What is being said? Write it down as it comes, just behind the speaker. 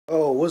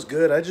what's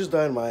good? I just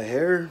dyed my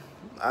hair.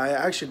 I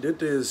actually did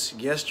this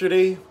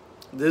yesterday.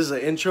 This is an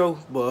intro,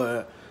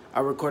 but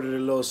I recorded a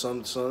little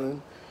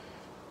something.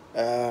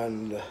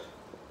 And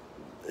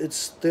it's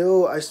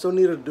still, I still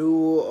need to do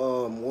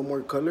one more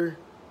color.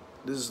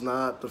 This is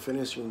not the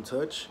finishing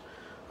touch.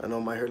 I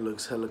know my hair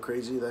looks hella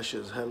crazy. That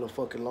shit's hella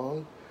fucking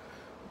long.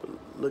 But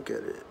look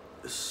at it.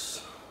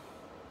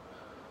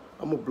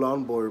 I'm a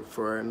blonde boy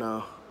for right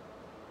now.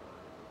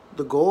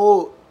 The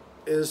goal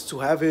is to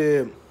have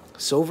it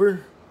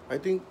silver, I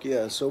think.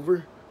 Yeah,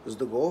 silver is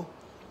the goal.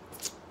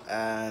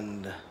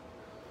 And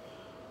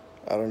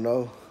I don't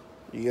know.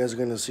 You guys are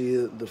gonna see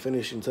the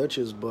finishing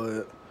touches,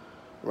 but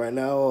right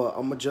now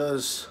I'm gonna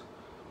just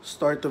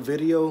start the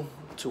video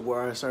to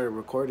where I started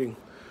recording.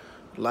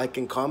 Like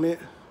and comment.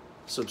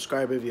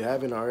 Subscribe if you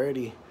haven't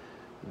already.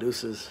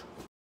 Deuces.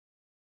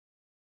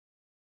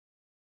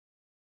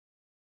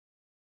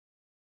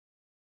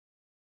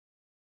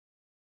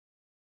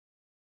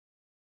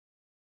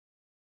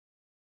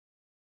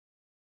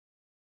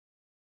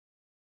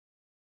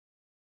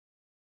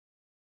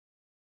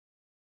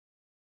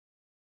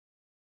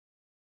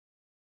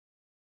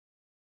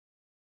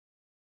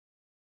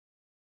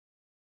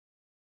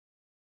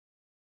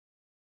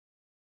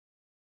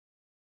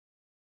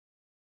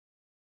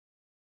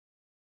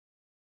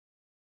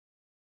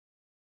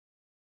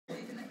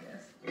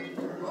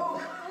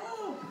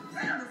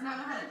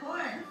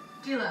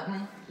 Do you love me?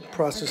 Yes.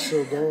 Process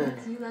still going.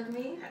 Do you love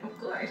me? Of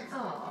course.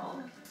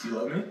 Oh. Do you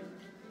love me?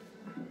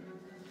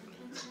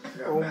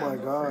 Oh my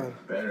god.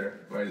 Better.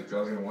 I was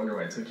gonna wonder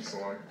why it took you so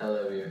long. I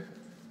love you.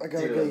 I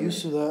gotta get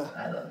used to that.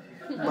 I love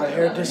you. My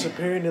hair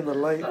disappearing in the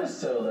light. I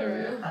still love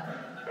you.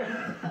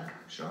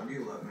 Sean, do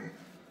you love me?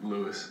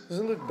 Lewis.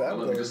 Doesn't look bad I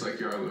love though. you just like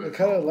you are, Lewis. I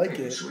kind of like Thank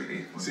you, it.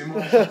 sweetie. See more?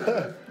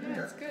 Yeah,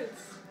 it's good.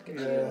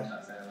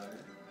 Yeah.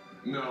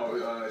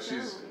 No,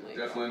 she's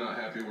definitely not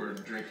happy we're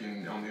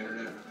drinking on the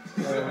internet.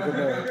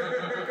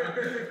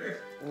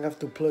 I have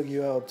to plug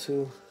you out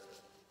too.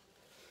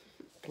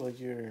 Plug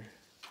your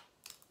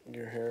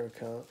hair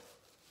account.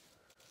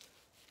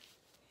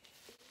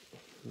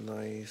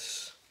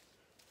 Nice.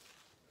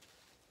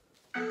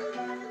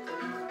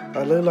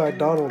 I look like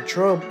Donald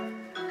Trump.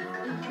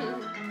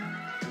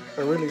 I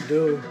really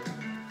do.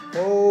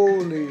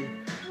 Holy.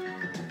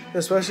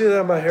 Especially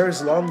that my hair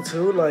is long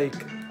too, like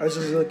I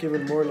just look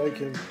even more like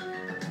him.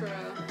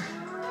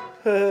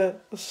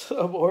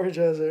 Some orange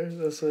ass hair,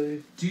 that's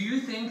like. Do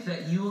you think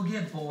that you will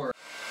get bored?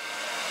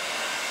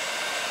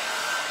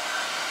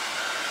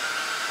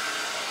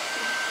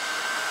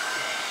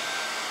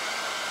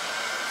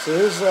 So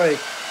this is like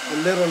a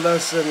little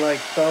less than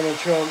like Donald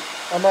Trump.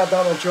 I'm not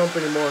Donald Trump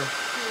anymore.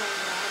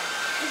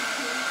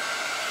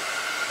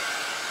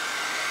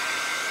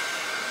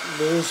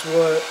 This is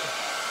what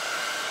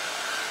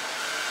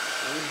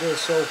we did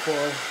so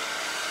far.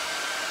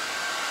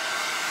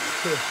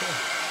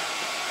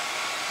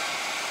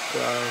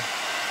 Wow.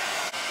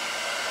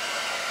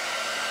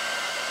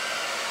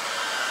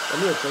 I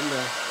need a thing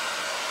now.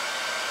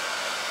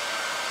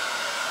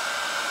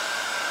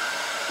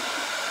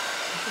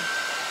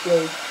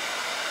 Like,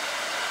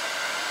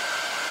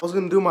 I was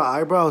gonna do my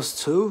eyebrows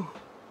too,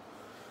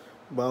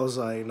 but I was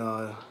like,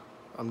 nah,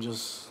 I'm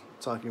just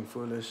talking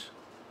foolish.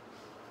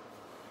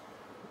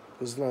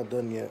 It's not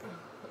done yet,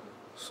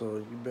 so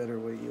you better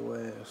wait your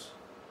ass.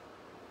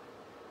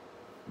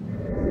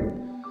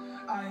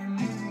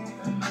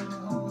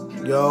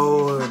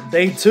 Yo,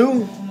 day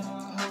 2.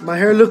 My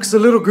hair looks a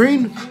little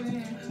green,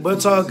 but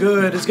it's all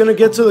good. It's gonna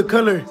get to the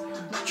color.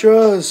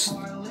 Trust.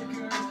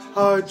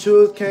 Hard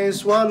truth can't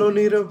swallow,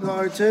 need a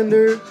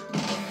bartender.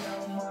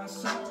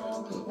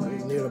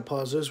 I need to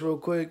pause this real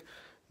quick.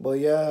 But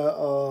yeah,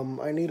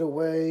 I need to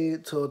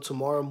wait till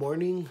tomorrow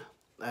morning,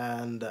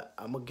 and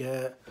I'm gonna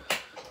get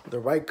the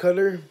right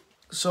color.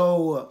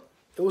 So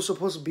it was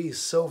supposed to be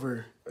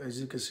silver.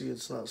 As you can see,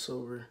 it's not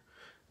silver.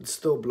 It's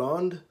still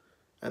blonde.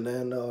 And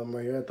then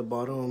right here at the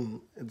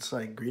bottom, it's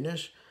like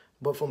greenish.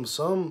 But from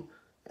some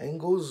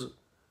angles,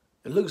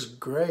 it looks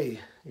gray,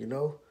 you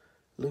know?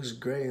 It looks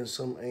gray in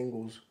some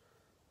angles.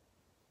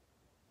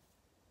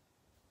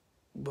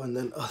 But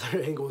then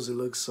other angles, it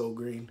looks so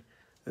green.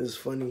 It's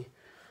funny.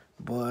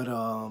 But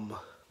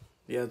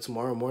yeah,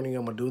 tomorrow morning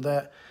I'm gonna do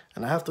that.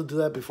 And I have to do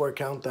that before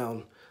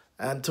countdown.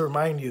 And to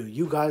remind you,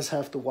 you guys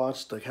have to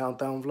watch the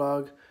countdown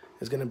vlog.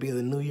 It's gonna be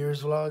the New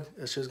Year's vlog.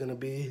 It's just gonna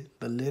be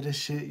the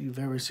latest shit you've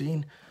ever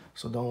seen.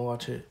 So don't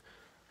watch it.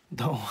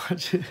 Don't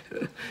watch it.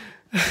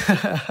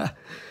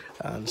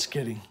 I'm just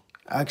kidding.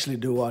 I actually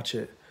do watch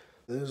it.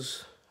 This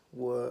is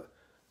what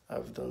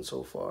I've done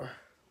so far.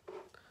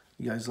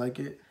 You guys like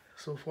it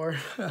so far?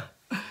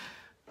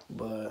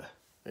 But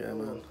yeah,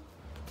 man.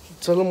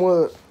 Tell them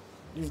what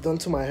you've done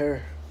to my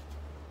hair.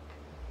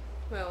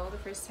 Well, the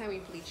first time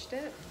we bleached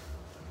it,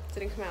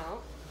 didn't come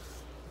out.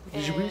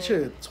 Did you bleach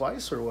it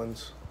twice or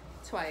once?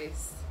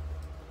 Twice.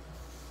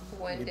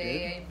 One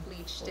day I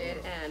bleached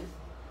it and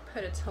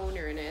put a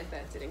toner in it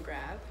that didn't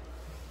grab.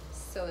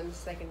 So then the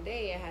second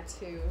day I had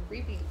to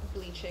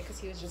re-bleach it because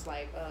he was just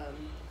like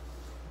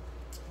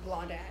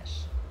blonde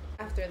ash.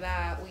 After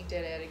that we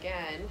did it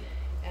again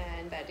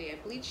And that day I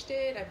bleached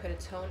it. I put a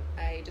tone.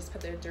 I just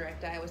put the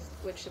direct dye,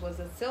 which was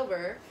a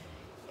silver,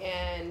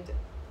 and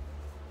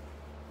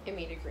it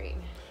made it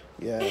green.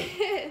 Yeah,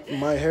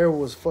 my hair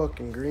was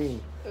fucking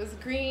green. It was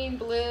green,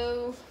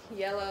 blue,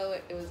 yellow.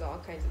 It was all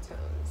kinds of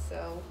tones.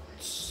 So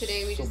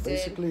today we just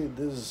basically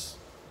this is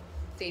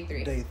day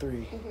 3. Day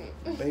 3,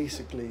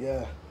 basically,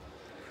 yeah.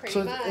 Pretty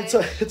So much.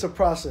 it's a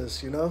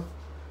process, you know.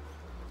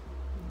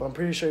 But I'm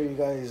pretty sure you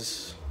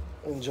guys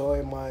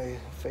enjoy my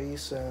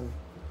face and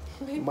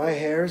my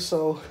hair,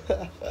 so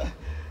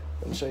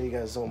I'm sure you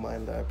guys don't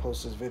mind that I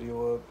post this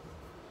video up.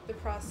 The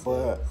process.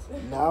 But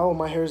now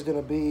my hair is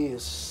gonna be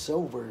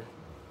silver.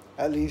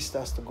 At least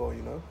that's the goal,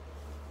 you know.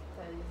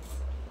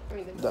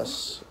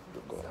 That's the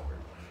goal.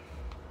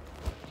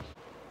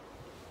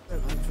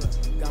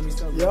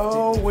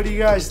 Yo, what do you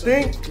guys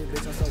think?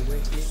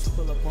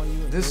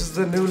 This is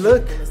the new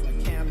look.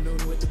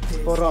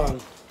 Hold on.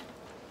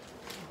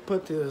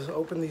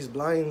 Open these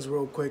blinds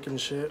real quick and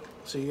shit,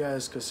 so you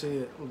guys can see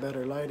it.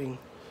 Better lighting,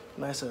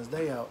 nice as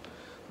day out.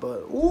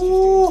 But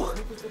ooh,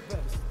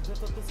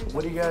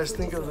 what do you guys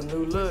think of the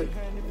new look?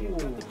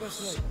 Ooh,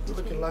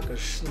 looking like a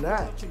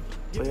snack.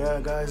 But yeah,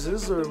 guys,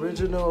 this is the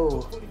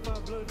original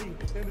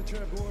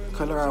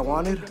color I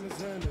wanted.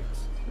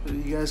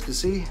 You guys can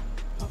see.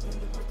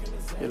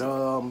 You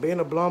know, being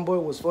a blonde boy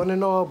was fun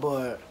and all,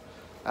 but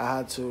I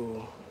had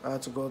to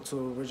go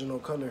to original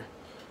color.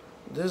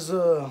 This is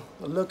a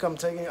look I'm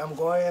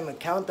going a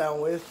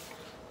countdown with.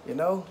 You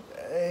know,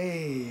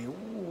 hey,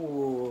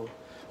 ooh.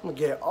 I'm gonna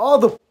get all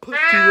the pussy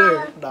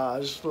there. Nah,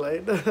 I just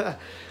played.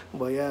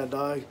 But yeah,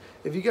 dog,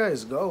 if any of you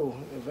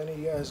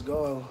guys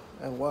go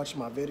and watch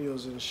my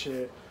videos and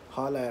shit,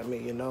 holla at me,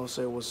 you know,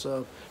 say what's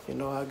up. You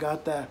know, I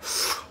got that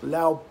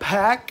loud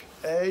pack,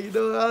 hey, you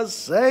know what I'm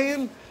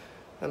saying?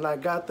 And I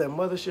got that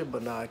mother shit,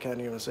 but nah, I can't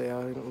even say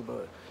how,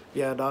 but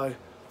yeah, dog,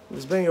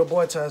 it's been your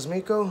boy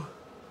Tasmiko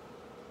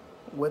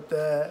with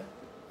that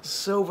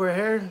silver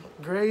hair,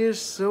 grayish,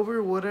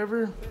 silver,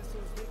 whatever.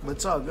 But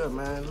it's all good,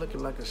 man,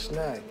 looking like a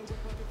snack.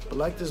 But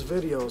like this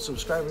video,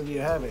 subscribe if you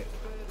haven't.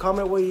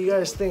 Comment what you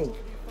guys think.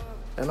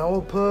 And I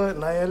will put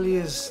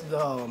Nayeli's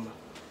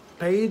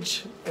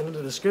page in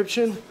the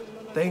description,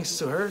 thanks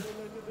to her.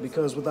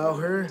 Because without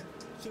her,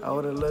 I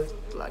would have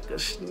looked like a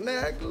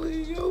snack,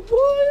 little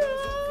boy.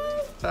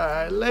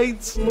 Alright,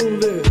 late.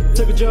 Move it.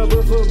 Take a job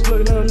up for a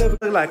plug, now never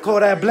look like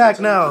Kodak Black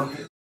now.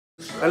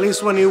 At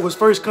least when he was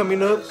first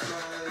coming up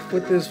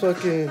with this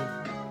fucking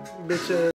bitch ass.